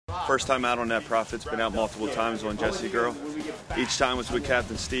First time out on that Prophet's been out multiple times on Jesse Girl. Each time was with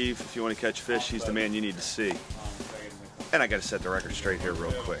Captain Steve. If you want to catch fish, he's the man you need to see. And I got to set the record straight here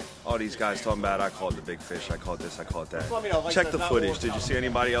real quick. All these guys talking about, I caught the big fish, I caught this, I caught that. Check the footage. Did you see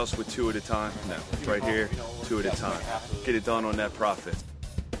anybody else with 2 at a time? No. It's right here, 2 at a time. Get it done on that Prophet.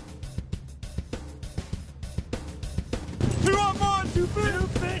 2 on 1, 2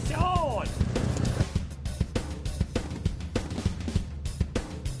 fish on!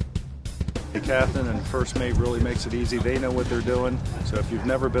 The captain and first mate really makes it easy. They know what they're doing. So if you've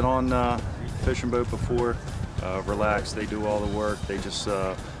never been on a fishing boat before, relax. They do all the work. They just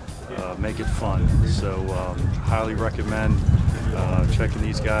make it fun. So highly recommend checking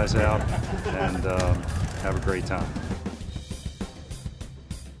these guys out and have a great time.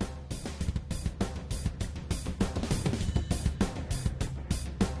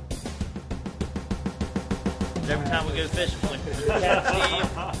 Every time we go fishing, Captain Steve,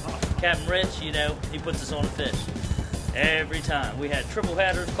 Captain Rich, you know, he puts us on a fish. Every time. We had triple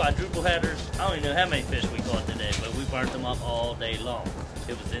headers, quadruple headers. I don't even know how many fish we caught today, but we burnt them up all day long.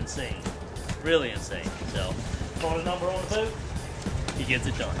 It was insane. Really insane. So, call a number on the boat, he gets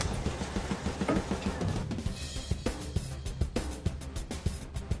it done.